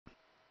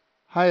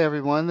Hi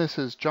everyone, this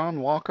is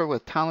John Walker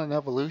with Talent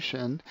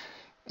Evolution,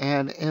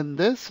 and in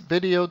this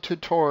video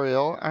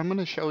tutorial I'm going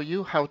to show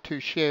you how to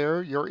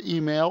share your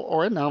email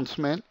or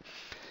announcement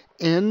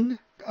in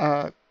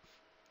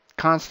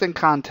Constant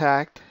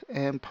Contact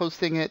and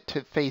posting it to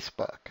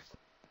Facebook.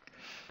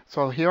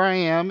 So here I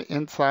am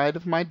inside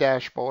of my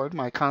dashboard,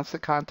 my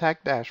Constant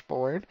Contact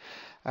dashboard.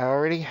 I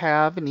already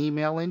have an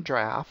email in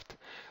draft.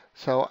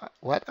 So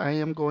what I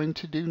am going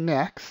to do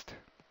next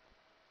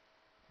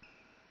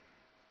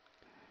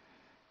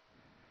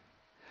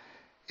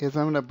is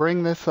I'm going to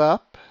bring this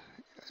up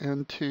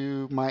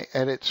into my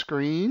edit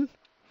screen,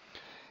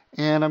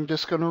 and I'm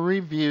just going to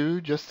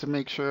review just to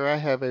make sure I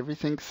have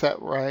everything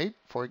set right.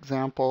 For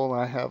example,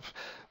 I have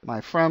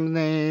my from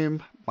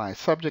name, my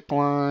subject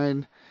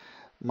line,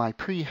 my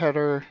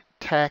pre-header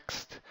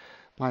text,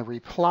 my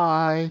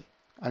reply.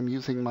 I'm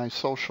using my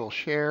social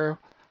share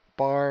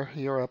bar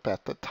here up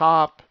at the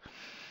top.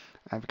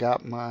 I've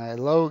got my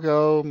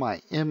logo,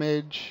 my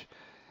image,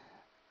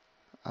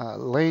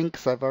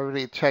 links. I've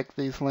already checked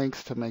these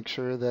links to make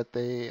sure that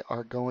they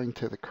are going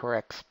to the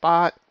correct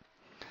spot.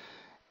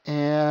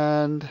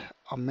 And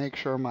I'll make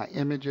sure my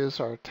images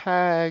are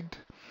tagged.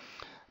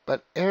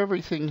 But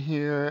everything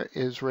here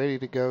is ready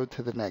to go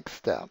to the next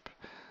step.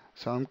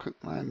 So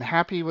I'm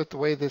happy with the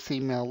way this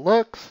email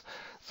looks.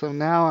 So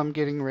now I'm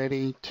getting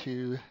ready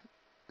to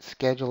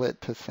schedule it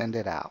to send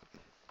it out.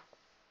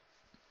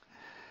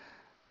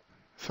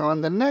 So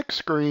on the next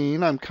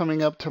screen, I'm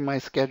coming up to my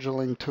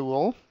scheduling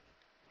tool.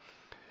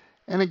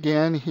 And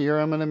again, here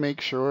I'm going to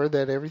make sure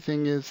that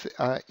everything is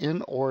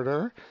in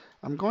order.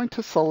 I'm going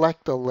to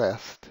select a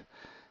list.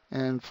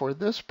 And for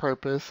this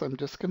purpose, I'm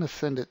just going to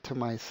send it to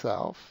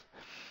myself.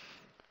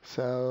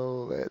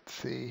 So let's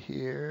see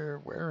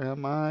here. Where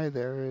am I?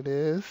 There it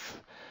is.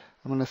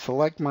 I'm going to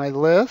select my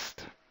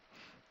list,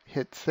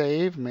 hit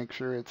save, make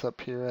sure it's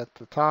up here at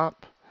the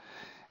top.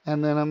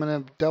 And then I'm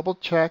going to double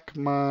check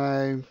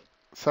my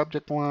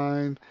subject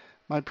line,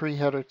 my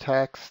pre-header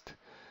text,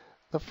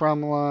 the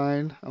from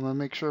line. I'm going to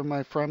make sure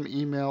my from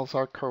emails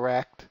are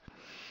correct.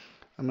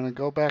 I'm going to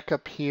go back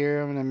up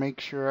here. I'm going to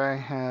make sure I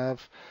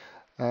have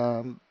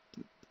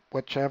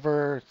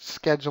whichever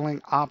scheduling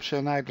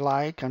option I'd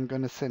like. I'm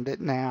going to send it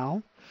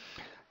now.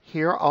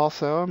 Here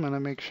also, I'm going to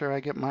make sure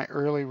I get my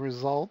early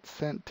results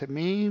sent to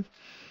me.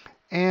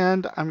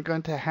 And I'm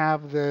going to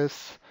have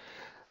this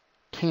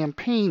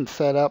campaign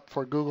set up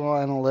for Google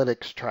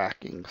Analytics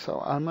tracking.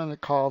 So I'm going to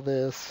call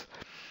this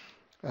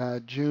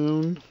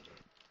June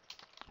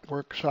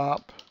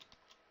Workshop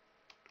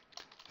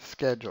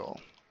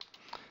Schedule.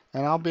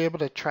 And I'll be able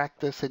to track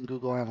this in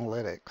Google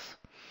Analytics.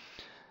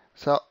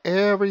 So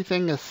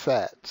everything is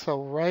set.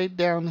 So right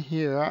down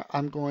here,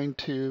 I'm going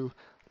to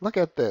look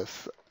at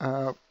this.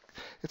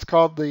 It's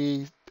called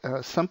the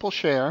Simple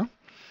Share.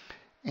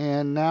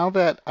 And now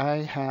that I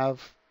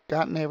have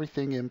gotten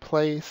everything in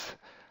place,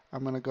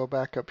 I'm going to go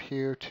back up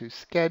here to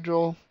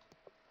Schedule.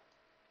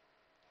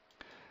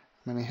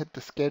 I'm going to hit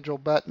the Schedule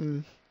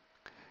button.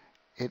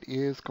 It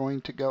is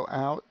going to go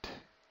out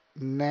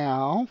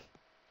now,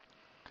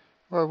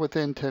 or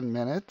within 10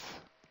 minutes.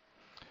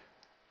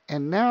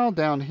 And now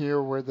down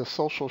here where the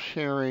social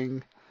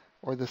sharing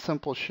or the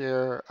simple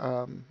share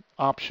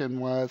option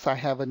was, I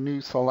have a new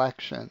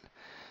selection.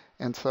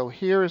 And so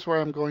here is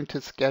where I'm going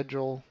to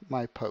schedule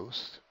my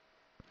post.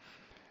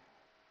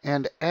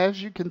 And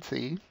as you can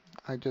see,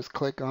 I just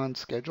click on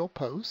Schedule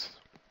Post.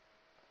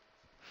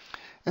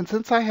 And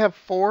since I have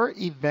 4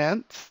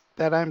 events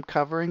that I'm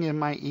covering in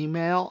my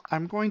email,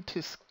 I'm going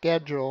to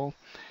schedule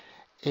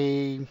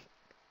a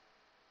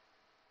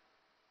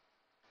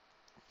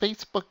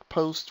Facebook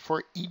post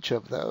for each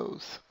of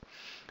those.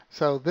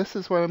 So this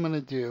is what I'm going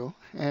to do.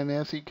 And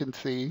as you can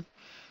see,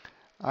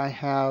 I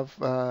have,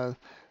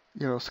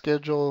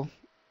 schedule.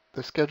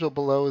 The schedule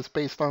below is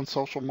based on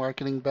social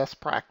marketing best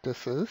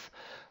practices.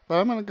 But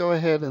I'm going to go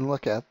ahead and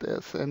look at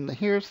this. And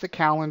here's the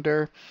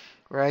calendar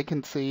where I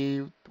can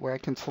see, where I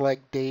can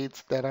select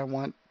dates that I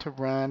want to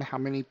run, how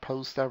many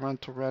posts I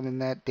want to run in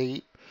that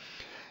date.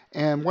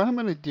 And what I'm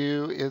going to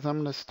do is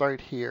I'm going to start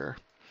here.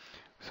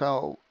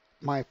 So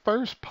my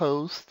first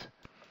post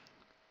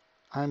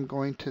I'm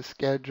going to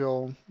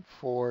schedule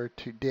for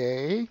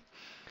today.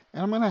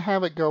 And I'm going to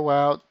have it go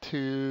out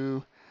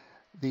to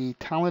the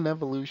Talent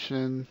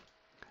Evolution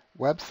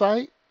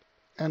website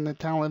and the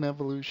Talent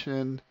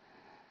Evolution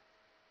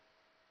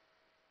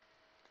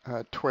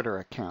Twitter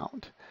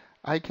account.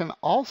 I can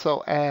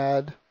also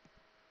add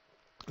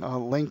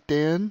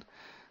LinkedIn.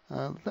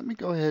 Let me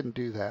go ahead and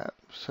do that.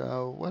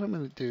 So what I'm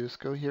going to do is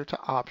go here to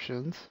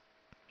Options.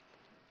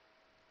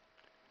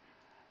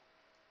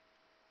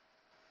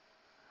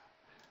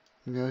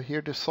 Go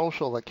here to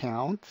Social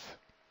Accounts.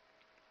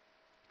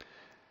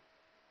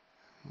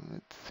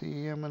 Let's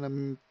see, I'm going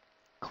to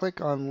click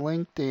on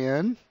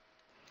LinkedIn,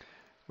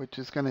 which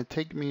is going to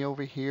take me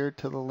over here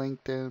to the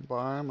LinkedIn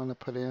bar. I'm going to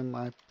put in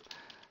my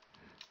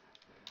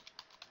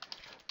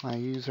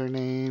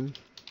username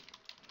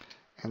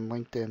and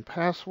LinkedIn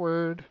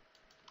password.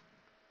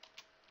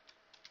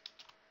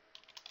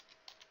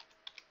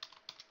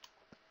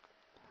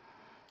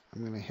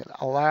 I'm going to hit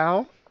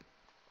allow.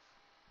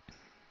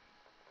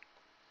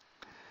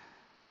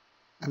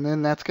 And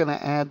then that's going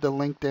to add the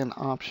LinkedIn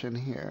option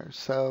here.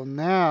 So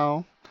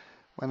now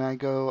when I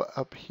go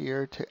up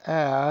here to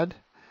add,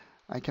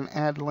 I can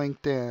add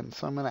LinkedIn.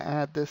 So I'm going to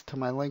add this to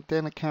my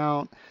LinkedIn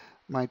account,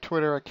 my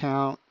Twitter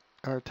account,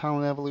 or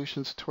Talent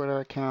Evolution's Twitter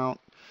account,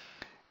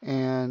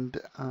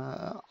 and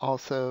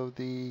also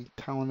the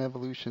Talent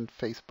Evolution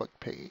Facebook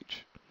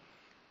page.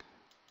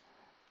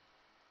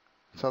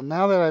 So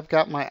now that I've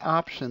got my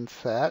options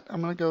set,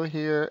 I'm going to go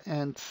here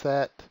and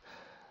set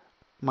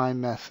my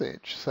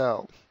message.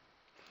 So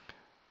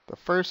the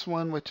first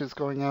one, which is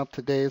going out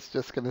today, is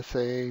just going to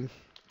say,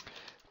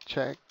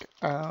 check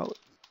out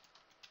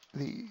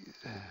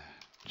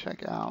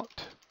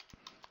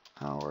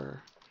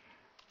our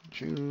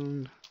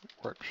June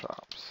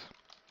workshops.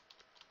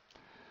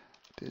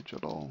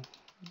 Digital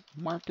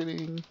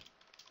marketing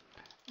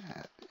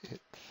at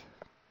its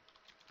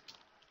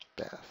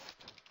best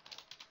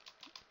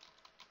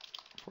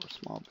for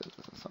small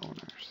business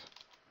owners.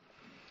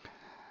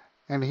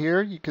 And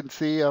here you can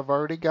see I've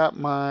already got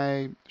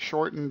my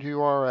shortened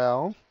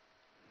URL.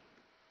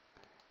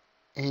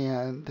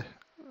 And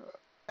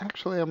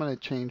actually I'm going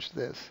to change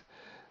this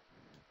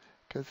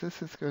because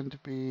this is going to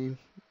be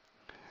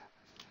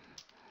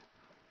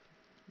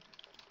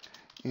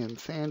in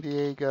San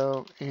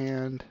Diego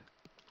and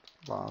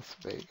Las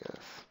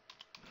Vegas.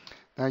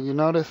 Now you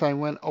notice I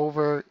went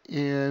over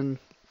in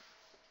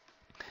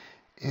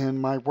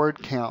my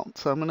word count,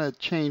 so I'm going to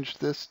change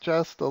this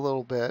just a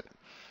little bit.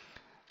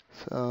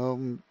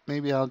 So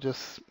maybe I'll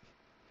just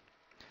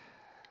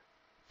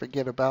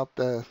forget about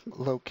the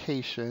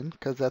location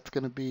because that's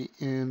going to be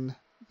in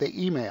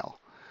the email.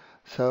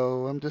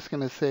 So I'm just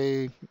going to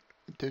say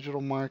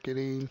digital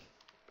marketing.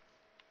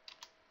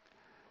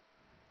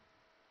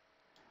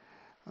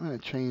 I'm going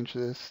to change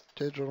this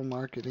digital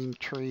marketing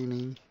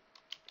training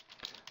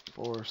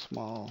for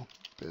small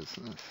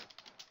business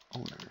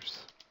owners.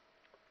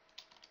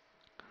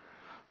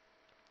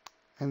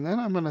 And then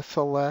I'm going to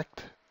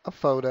select a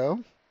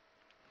photo.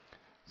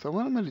 So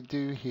what I'm going to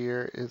do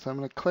here is I'm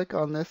going to click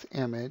on this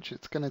image.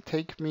 It's going to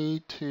take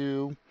me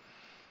to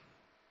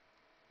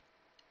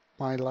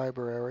my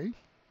library.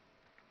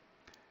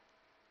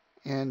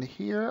 And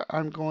here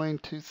I'm going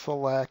to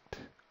select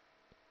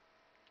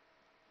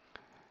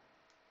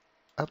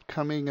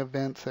upcoming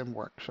events and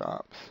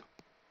workshops.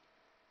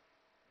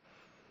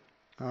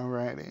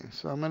 Alrighty,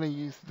 so I'm going to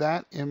use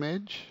that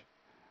image.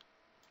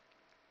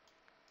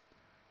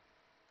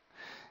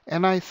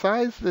 And I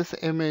size this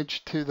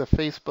image to the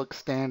Facebook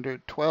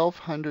standard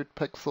 1200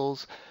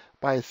 pixels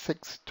by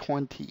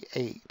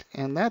 628.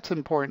 And that's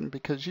important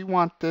because you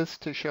want this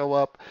to show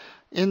up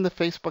in the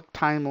Facebook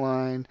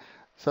timeline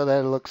so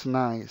that it looks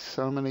nice.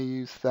 So I'm going to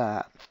use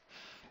that.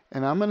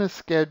 And I'm going to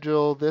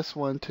schedule this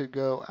one to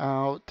go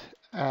out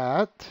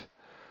at,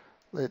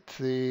 let's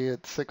see,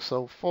 it's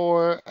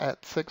 6:04,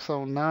 at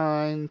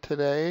 6:09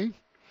 today.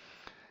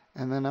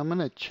 And then I'm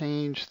going to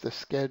change the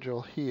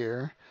schedule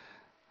here.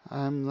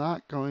 I'm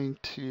not going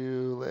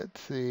to,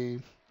 let's see.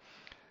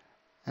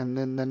 And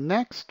then the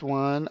next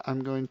one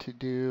I'm going to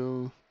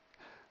do,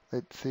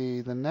 let's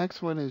see, the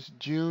next one is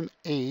June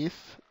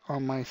 8th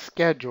on my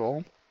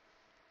schedule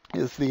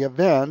is the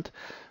event.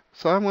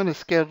 So I'm going to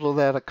schedule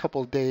that a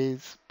couple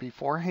days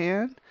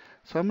beforehand.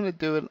 So I'm going to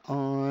do it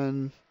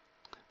on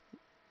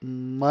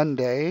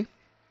Monday.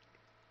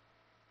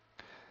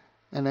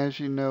 And as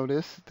you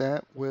notice,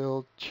 that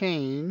will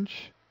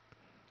change.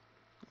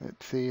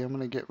 Let's see, I'm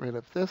going to get rid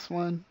of this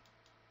one.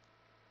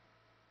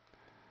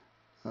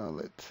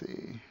 Let's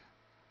see.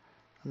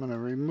 I'm going to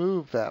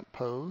remove that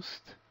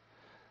post.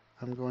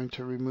 I'm going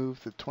to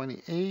remove the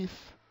 28th.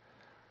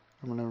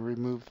 I'm going to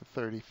remove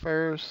the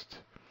 31st.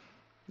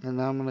 And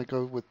now I'm going to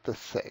go with the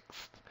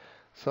 6th.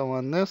 So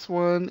on this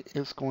one,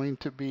 it's going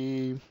to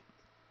be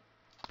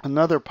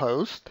another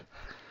post.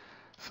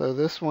 So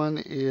this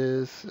one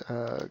is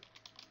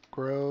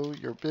grow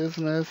your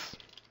business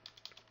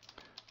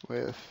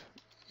with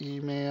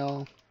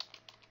email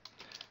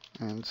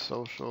and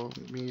social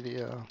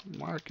media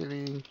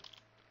marketing.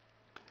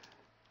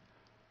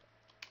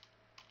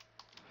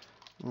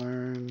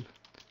 Learn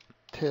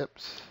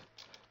tips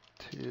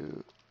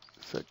to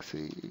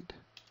succeed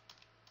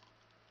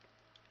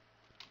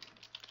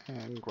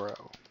and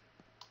grow.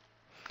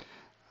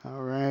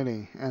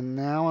 Alrighty, and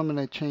now I'm going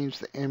to change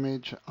the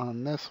image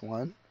on this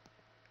one.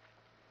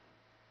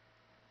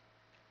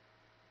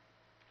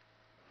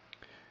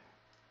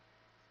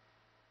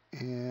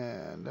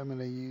 And I'm going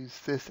to use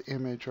this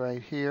image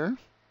right here.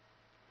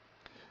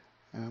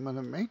 And I'm going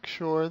to make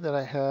sure that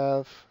I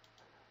have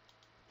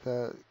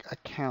the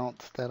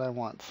accounts that I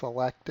want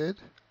selected.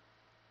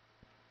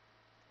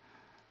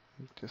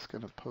 I'm just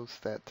going to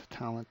post that to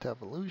Talent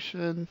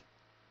Evolution.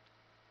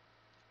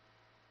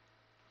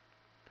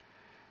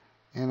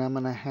 And I'm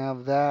going to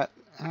have that,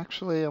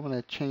 actually I'm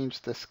going to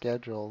change the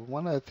schedule.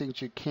 One of the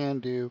things you can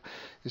do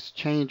is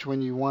change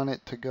when you want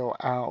it to go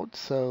out.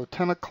 So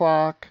 10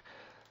 o'clock,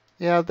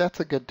 yeah, that's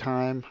a good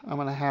time. I'm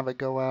going to have it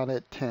go out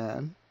at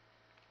 10.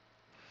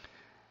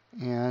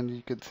 And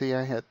you can see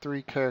I had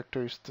 3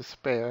 characters to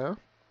spare.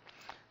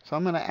 So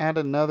I'm going to add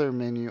another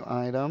menu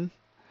item.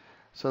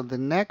 So the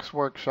next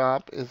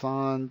workshop is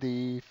on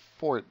the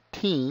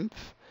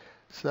 14th.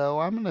 So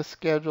I'm going to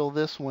schedule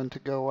this one to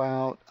go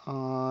out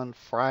on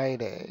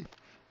Friday,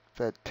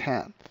 the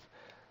 10th.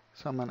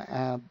 So I'm going to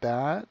add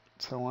that.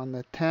 So on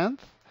the 10th,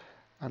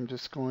 I'm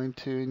just going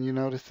to, and you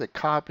notice it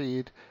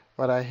copied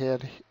what I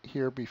had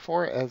here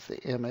before as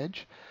the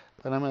image,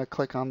 but I'm going to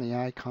click on the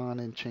icon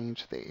and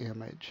change the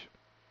image.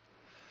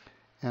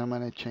 And I'm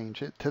going to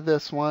change it to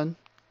this one.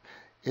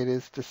 It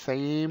is the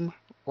same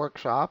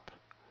workshop,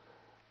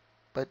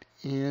 but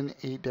in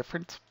a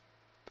different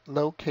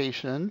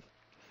location.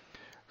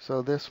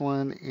 So this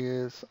one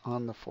is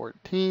on the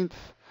 14th.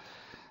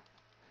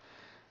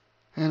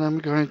 And I'm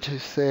going to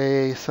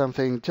say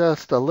something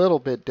just a little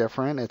bit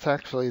different. It's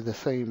actually the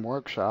same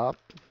workshop.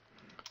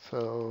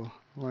 So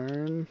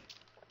learn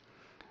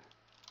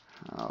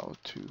how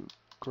to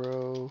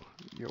grow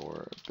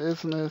your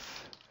business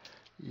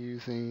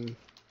using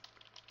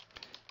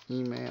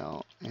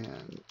email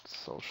and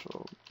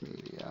social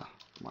media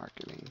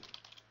marketing.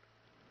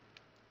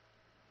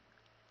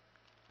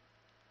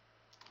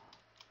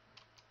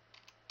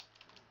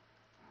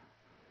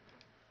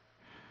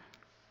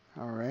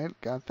 All right,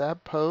 got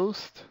that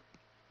post.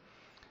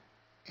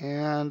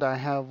 And I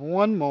have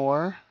one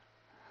more.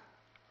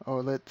 Oh,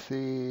 let's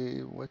see,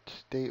 which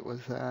date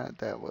was that?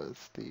 That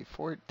was the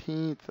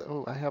 14th.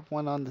 Oh, I have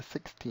one on the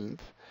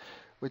 16th,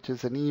 which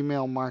is an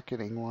email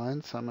marketing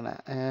one. So I'm going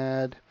to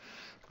add,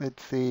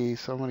 let's see,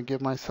 so I'm going to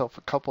give myself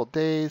a couple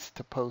days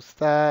to post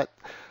that.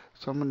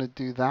 So I'm going to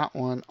do that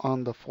one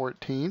on the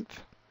 14th.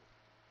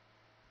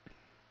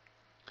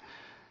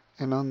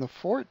 And on the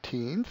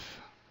 14th,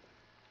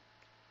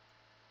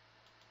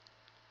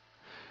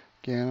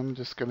 again, I'm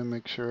just going to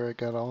make sure I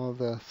got all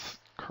this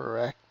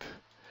correct.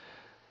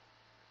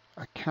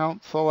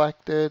 Account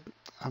selected.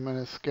 I'm going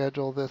to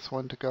schedule this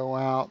one to go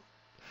out.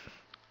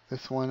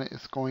 This one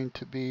is going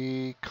to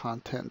be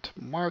content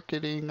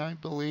marketing, I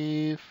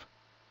believe.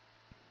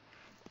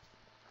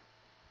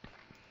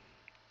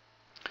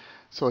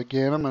 So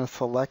again, I'm going to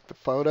select the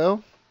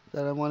photo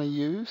that I want to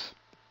use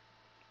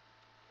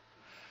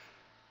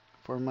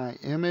for my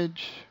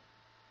image.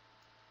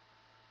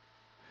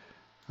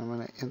 I'm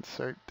going to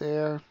insert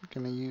there. I'm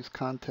going to use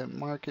content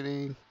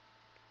marketing.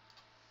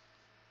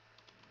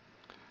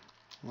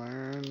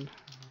 Learn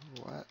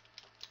what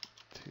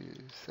to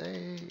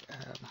say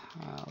and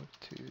how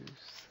to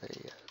say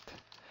it.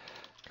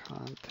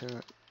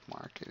 Content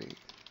marketing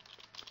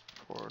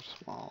for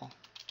small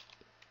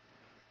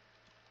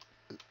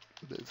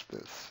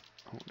business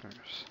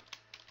owners.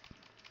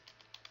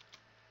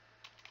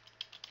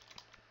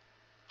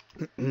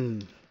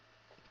 And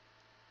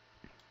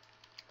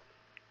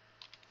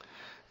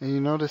you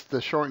notice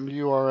the shortened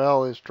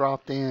URL is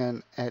dropped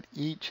in at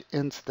each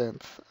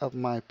instance of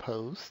my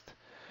post.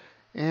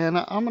 And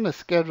I'm going to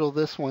schedule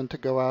this one to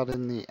go out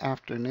in the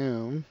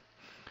afternoon.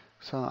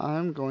 So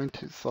I'm going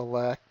to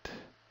select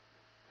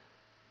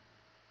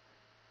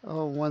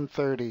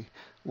 1:30.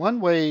 One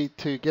way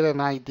to get an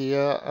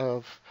idea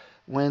of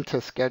when to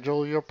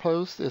schedule your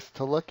post is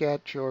to look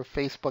at your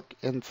Facebook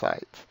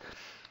Insights.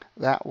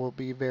 That will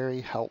be very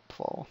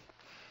helpful.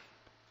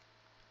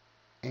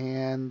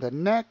 And the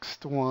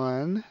next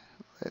one,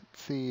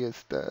 let's see,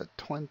 is the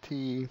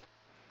 27th,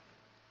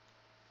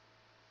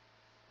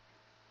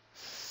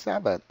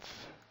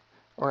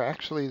 or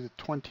actually the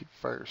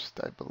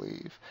 21st, I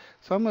believe.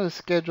 So I'm going to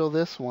schedule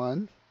this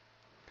one.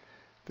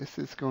 This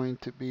is going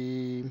to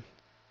be,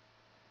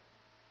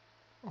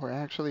 or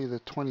actually the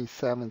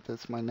 27th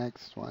is my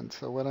next one.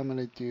 So what I'm going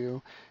to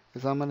do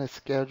is I'm going to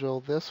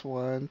schedule this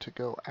one to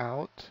go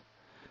out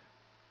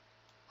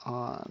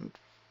on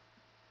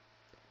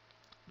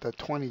the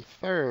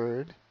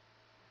 23rd,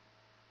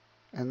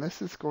 and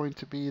this is going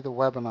to be the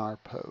webinar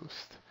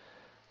post.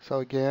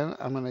 So again,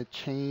 I'm going to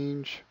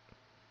change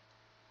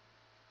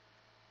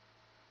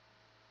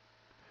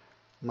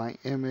my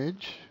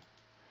image.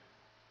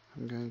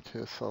 I'm going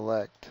to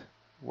select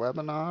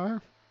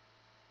webinar.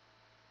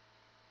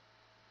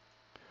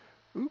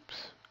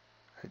 Oops,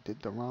 I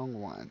did the wrong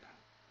one.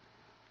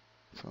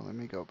 So let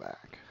me go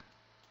back.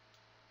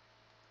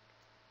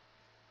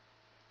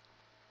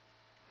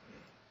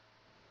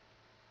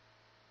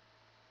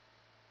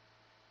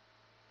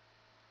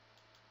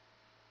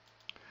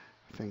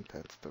 I think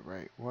that's the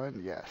right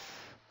one. Yes.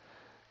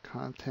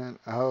 Content.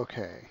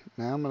 Okay.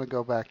 Now I'm going to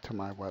go back to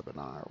my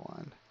webinar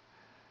one.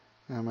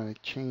 And I'm going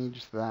to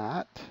change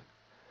that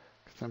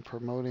because I'm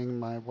promoting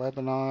my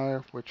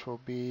webinar, which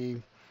will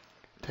be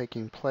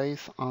taking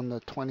place on the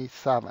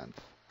 27th.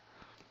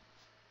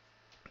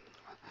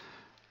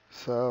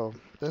 So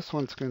this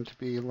one's going to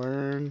be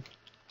learn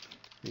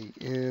the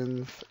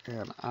ins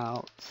and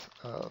outs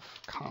of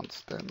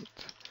constant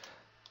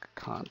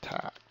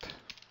contact.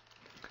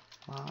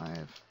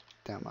 Live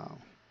demo.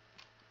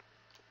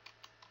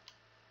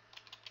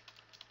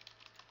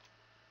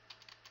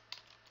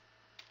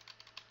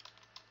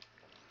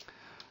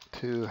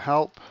 To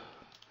help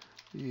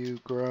you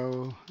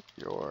grow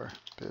your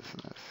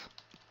business.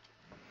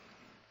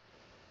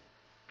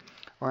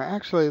 Or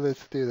actually,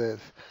 let's do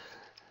this.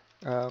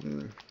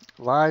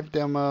 Live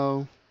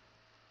demo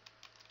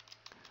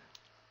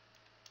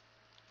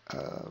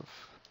of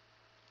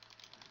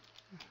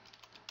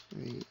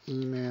the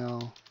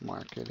email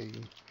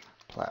marketing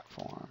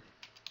platform.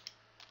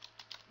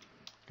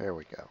 There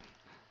we go.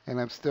 And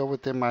I'm still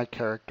within my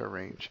character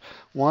range.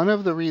 One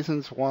of the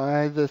reasons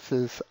why this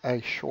is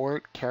a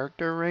short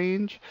character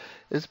range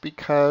is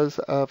because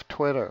of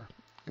Twitter.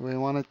 We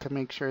wanted to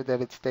make sure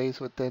that it stays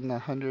within the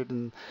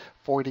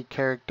 140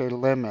 character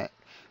limit.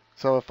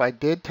 So if I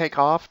did take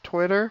off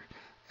Twitter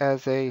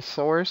as a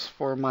source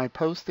for my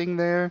posting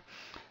there,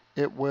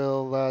 it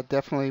will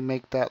definitely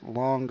make that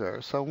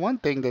longer. So one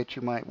thing that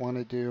you might want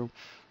to do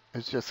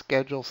is just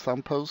schedule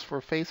some posts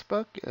for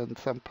Facebook and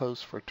some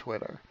posts for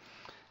Twitter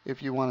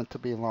if you want it to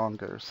be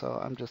longer. So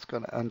I'm just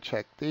going to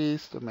uncheck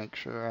these to make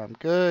sure I'm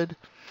good.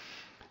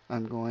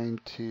 I'm going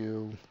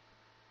to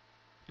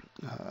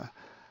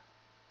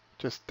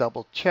just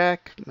double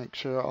check, make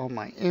sure all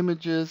my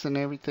images and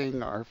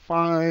everything are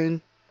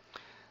fine.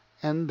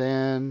 And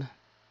then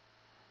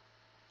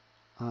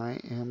I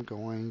am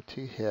going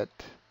to hit,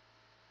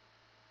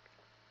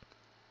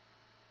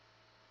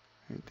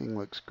 everything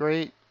looks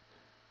great.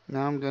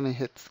 Now I'm going to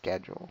hit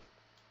schedule.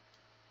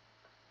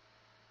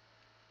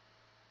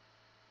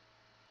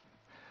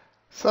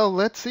 So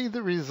let's see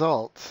the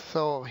results.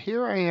 So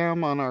here I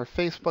am on our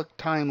Facebook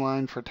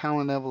timeline for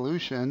Talent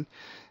Evolution,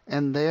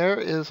 and there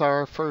is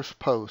our first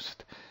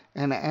post.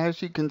 And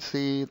as you can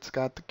see, it's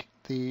got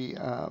the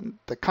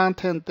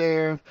content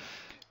there,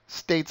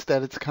 states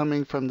that it's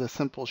coming from the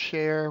Simple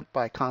Share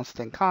by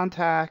Constant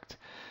Contact.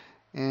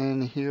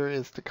 And here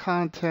is the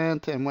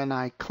content. And when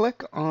I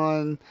click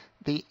on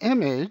the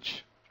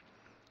image,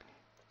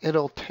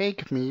 it'll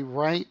take me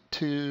right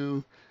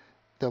to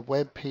the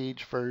web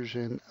page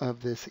version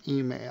of this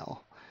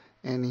email.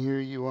 And here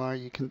you are,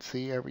 you can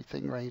see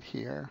everything right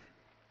here.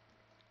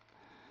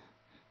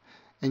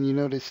 And you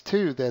notice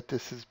too that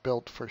this is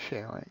built for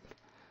sharing.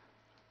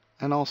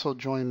 And also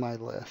join my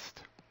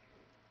list.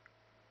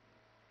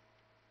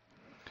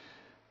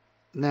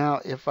 Now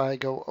if I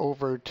go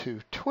over to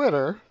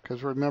Twitter,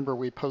 because remember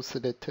we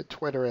posted it to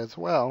Twitter as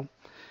well,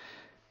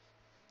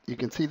 you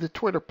can see the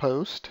Twitter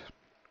post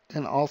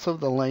and also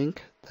the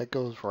link that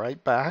goes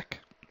right back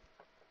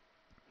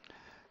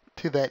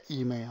to that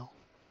email.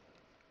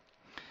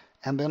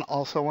 And then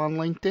also on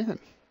LinkedIn.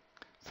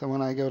 So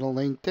when I go to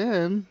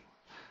LinkedIn,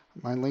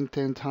 my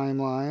LinkedIn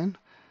timeline,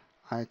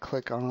 I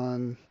click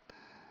on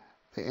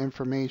the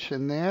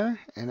information there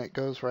and it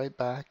goes right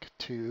back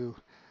to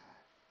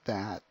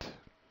that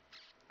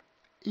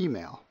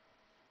email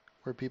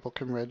where people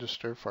can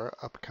register for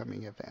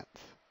upcoming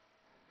events.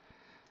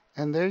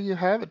 And there you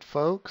have it,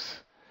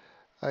 folks.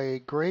 A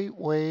great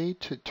way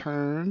to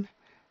turn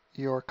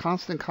your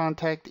Constant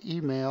Contact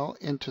email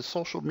into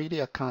social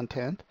media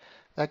content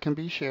that can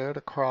be shared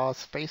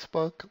across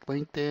Facebook,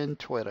 LinkedIn,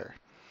 Twitter.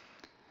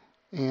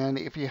 And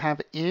if you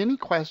have any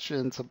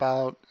questions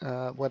about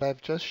what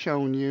I've just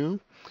shown you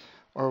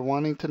or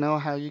wanting to know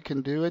how you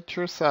can do it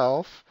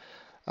yourself,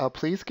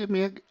 please give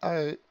me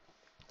a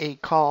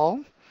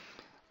call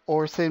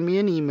or send me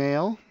an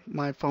email.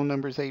 My phone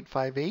number is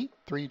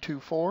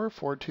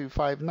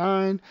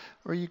 858-324-4259,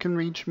 or you can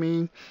reach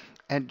me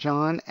at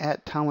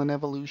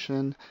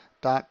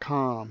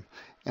john@talentevolution.com.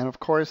 And of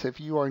course, if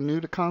you are new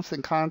to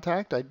Constant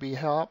Contact, I'd be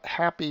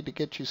happy to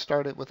get you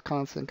started with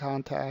Constant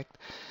Contact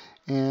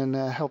and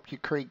help you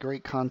create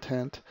great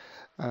content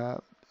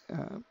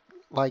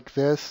like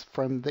this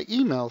from the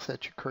emails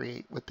that you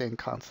create within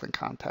Constant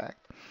Contact.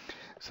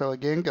 So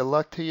again, good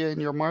luck to you in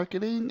your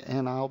marketing,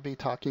 and I'll be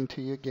talking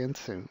to you again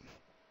soon.